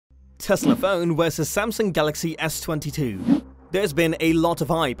Tesla phone versus Samsung Galaxy S22. There's been a lot of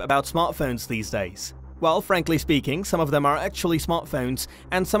hype about smartphones these days. Well, frankly speaking, some of them are actually smartphones,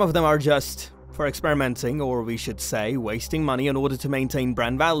 and some of them are just for experimenting, or we should say, wasting money in order to maintain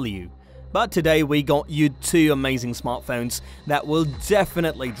brand value. But today we got you two amazing smartphones that will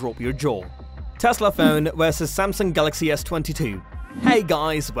definitely drop your jaw. Tesla phone versus Samsung Galaxy S22. Hey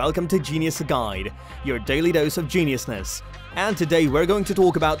guys, welcome to Genius Guide, your daily dose of geniusness. And today we're going to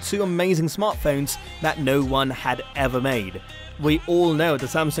talk about two amazing smartphones that no one had ever made. We all know the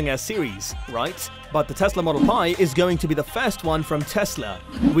Samsung S series, right? But the Tesla Model Pi is going to be the first one from Tesla.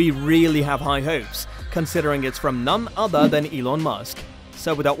 We really have high hopes, considering it's from none other than Elon Musk.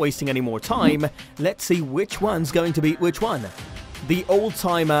 So without wasting any more time, let's see which one's going to beat which one. The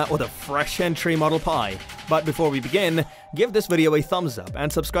old-timer or the fresh entry Model Pi. But before we begin, give this video a thumbs up and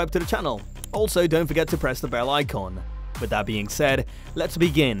subscribe to the channel. Also, don't forget to press the bell icon. With that being said, let's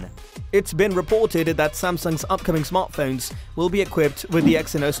begin. It's been reported that Samsung's upcoming smartphones will be equipped with the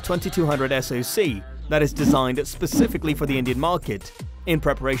Exynos 2200 SoC that is designed specifically for the Indian market. In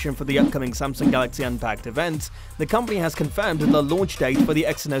preparation for the upcoming Samsung Galaxy Unpacked event, the company has confirmed the launch date for the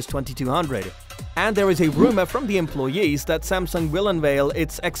Exynos 2200. And there is a rumor from the employees that Samsung will unveil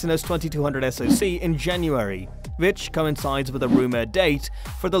its Exynos 2200 SoC in January, which coincides with a rumored date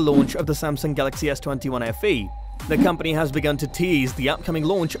for the launch of the Samsung Galaxy S21 FE. The company has begun to tease the upcoming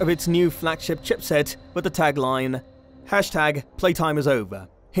launch of its new flagship chipset with the tagline, #Playtime is over,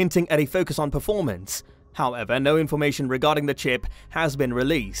 hinting at a focus on performance. However, no information regarding the chip has been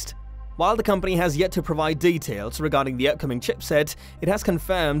released. While the company has yet to provide details regarding the upcoming chipset, it has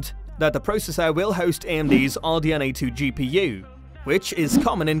confirmed that the processor will host AMD's RDNA 2 GPU, which is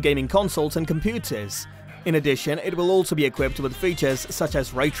common in gaming consoles and computers. In addition, it will also be equipped with features such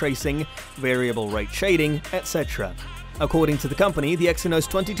as ray tracing, variable rate shading, etc. According to the company, the Exynos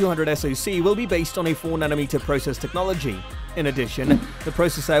 2200 SoC will be based on a 4nm process technology. In addition, the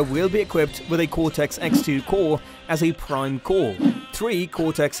processor will be equipped with a Cortex-X2 core as a prime core, 3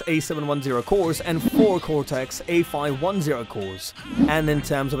 Cortex-A710 cores and 4 Cortex-A510 cores. And in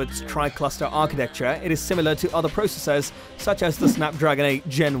terms of its tri-cluster architecture, it is similar to other processors such as the Snapdragon 8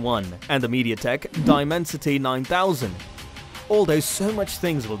 Gen 1 and the MediaTek Dimensity 9000. Although so much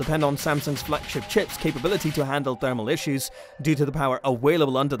things will depend on Samsung's flagship chip's capability to handle thermal issues due to the power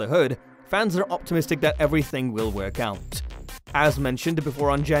available under the hood, fans are optimistic that everything will work out. As mentioned before,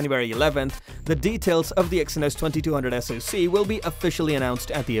 on January 11th, the details of the Exynos 2200 SoC will be officially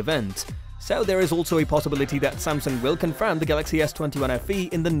announced at the event. So there is also a possibility that Samsung will confirm the Galaxy S21 FE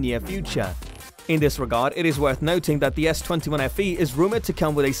in the near future. In this regard, it is worth noting that the S21 FE is rumored to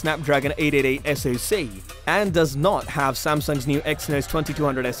come with a Snapdragon 888 SoC and does not have Samsung's new Exynos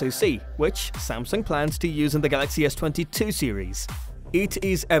 2200 SoC, which Samsung plans to use in the Galaxy S22 series. It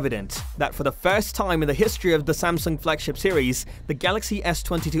is evident that for the first time in the history of the Samsung flagship series, the Galaxy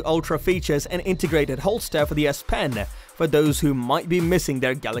S22 Ultra features an integrated holster for the S Pen for those who might be missing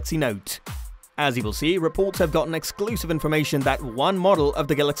their Galaxy Note. As you will see, reports have gotten exclusive information that one model of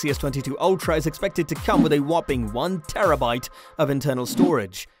the Galaxy S22 Ultra is expected to come with a whopping 1TB of internal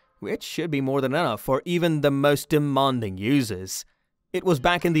storage, which should be more than enough for even the most demanding users. It was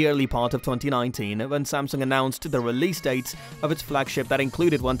back in the early part of 2019 when Samsung announced the release date of its flagship that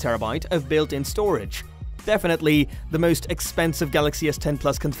included 1TB of built-in storage. Definitely the most expensive Galaxy S10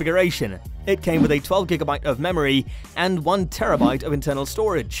 Plus configuration. It came with a 12GB of memory and 1TB of internal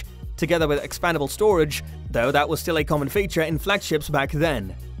storage, together with expandable storage, though that was still a common feature in flagships back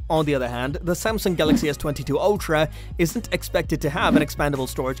then. On the other hand, the Samsung Galaxy S22 Ultra isn't expected to have an expandable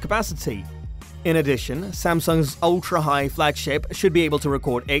storage capacity. In addition, Samsung's ultra-high flagship should be able to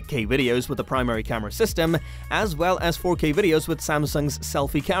record 8K videos with the primary camera system, as well as 4K videos with Samsung's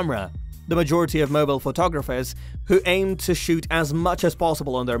selfie camera. The majority of mobile photographers who aim to shoot as much as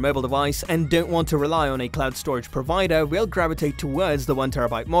possible on their mobile device and don't want to rely on a cloud storage provider will gravitate towards the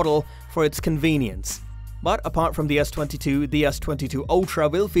 1TB model for its convenience. But apart from the S22, the S22 Ultra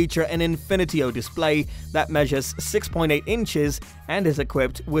will feature an Infinity O display that measures 6.8 inches and is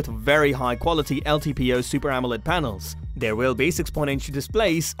equipped with very high-quality LTPO Super AMOLED panels. There will be 6.8-inch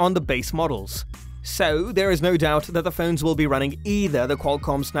displays on the base models. So, there is no doubt that the phones will be running either the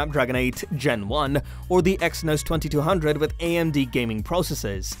Qualcomm Snapdragon 8 Gen 1 or the Exynos 2200 with AMD gaming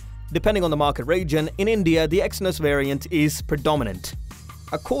processors. Depending on the market region, in India the Exynos variant is predominant.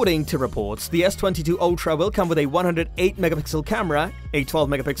 According to reports, the S22 Ultra will come with a 108MP camera, a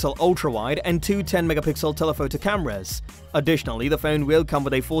 12MP ultra-wide, and two 10MP telephoto cameras. Additionally, the phone will come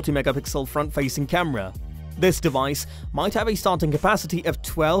with a 40MP front-facing camera. This device might have a starting capacity of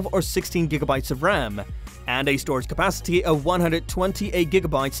 12 or 16 GB of RAM, and a storage capacity of 128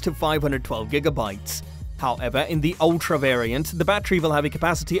 GB to 512 GB. However, in the Ultra variant, the battery will have a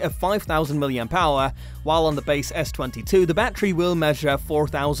capacity of 5000 mAh, while on the base S22 the battery will measure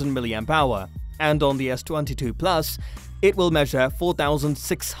 4000 mAh, and on the S22 Plus it will measure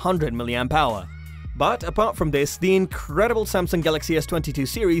 4600 mAh. But apart from this, the incredible Samsung Galaxy S22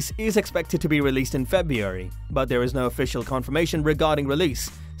 series is expected to be released in February, but there is no official confirmation regarding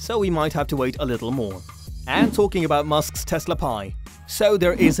release, so we might have to wait a little more. And talking about Musk's Tesla Pi. So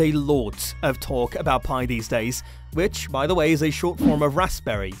there is a lot of talk about Pi these days, which, by the way, is a short form of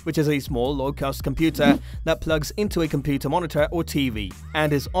Raspberry, which is a small, low-cost computer that plugs into a computer monitor or TV,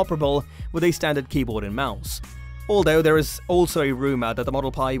 and is operable with a standard keyboard and mouse. Although there is also a rumor that the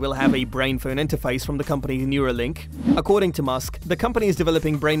Model Pi will have a brain-phone interface from the company Neuralink. According to Musk, the company is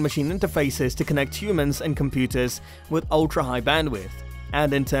developing brain-machine interfaces to connect humans and computers with ultra-high bandwidth.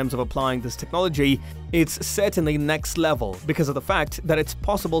 And in terms of applying this technology, it's certainly next level because of the fact that it's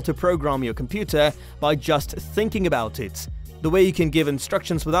possible to program your computer by just thinking about it. The way you can give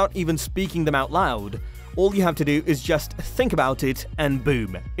instructions without even speaking them out loud. All you have to do is just think about it and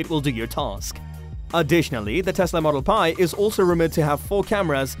boom, it will do your task. Additionally, the Tesla Model Pi is also rumored to have 4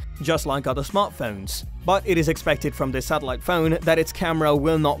 cameras, just like other smartphones. But it is expected from this satellite phone that its camera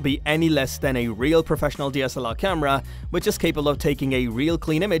will not be any less than a real professional DSLR camera, which is capable of taking a real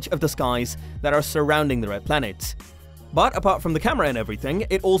clean image of the skies that are surrounding the red planet. But apart from the camera and everything,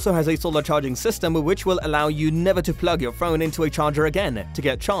 it also has a solar charging system which will allow you never to plug your phone into a charger again to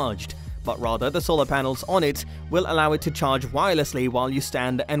get charged, but rather the solar panels on it will allow it to charge wirelessly while you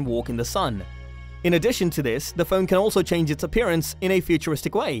stand and walk in the sun. In addition to this, the phone can also change its appearance in a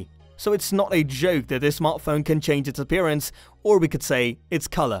futuristic way. So it's not a joke that this smartphone can change its appearance, or we could say its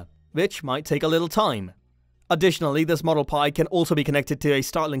color, which might take a little time. Additionally, this Model Pi can also be connected to a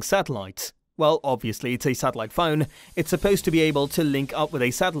Starlink satellite. Well, obviously it's a satellite phone, it's supposed to be able to link up with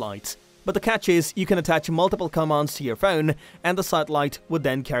a satellite. But the catch is, you can attach multiple commands to your phone, and the satellite would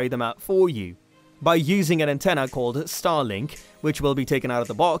then carry them out for you. By using an antenna called Starlink, which will be taken out of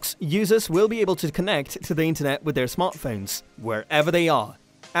the box, users will be able to connect to the internet with their smartphones, wherever they are.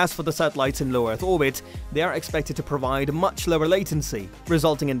 As for the satellites in low Earth orbit, they are expected to provide much lower latency,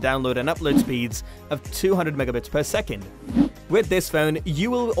 resulting in download and upload speeds of 200 megabits per second. With this phone,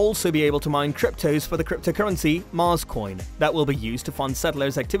 you will also be able to mine cryptos for the cryptocurrency Mars Coin that will be used to fund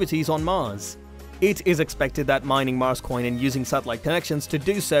settlers' activities on Mars. It is expected that mining Mars Coin and using satellite connections to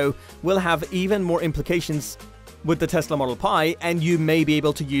do so will have even more implications with the Tesla Model Pi, and you may be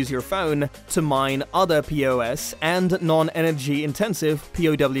able to use your phone to mine other POS and non-energy intensive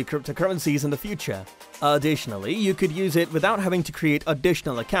POW cryptocurrencies in the future. Additionally, you could use it without having to create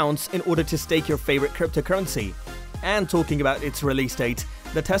additional accounts in order to stake your favorite cryptocurrency. And talking about its release date,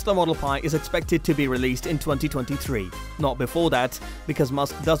 the Tesla Model Pi is expected to be released in 2023. Not before that, because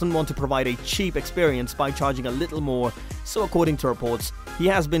Musk doesn't want to provide a cheap experience by charging a little more, so according to reports, he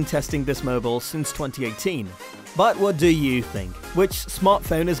has been testing this mobile since 2018. But what do you think? Which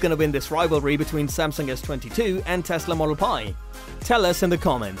smartphone is going to win this rivalry between Samsung S22 and Tesla Model Pi? Tell us in the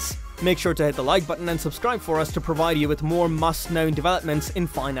comments. Make sure to hit the like button and subscribe for us to provide you with more must-known developments in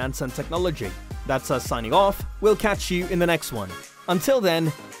finance and technology. That's us signing off. We'll catch you in the next one. Until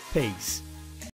then, peace.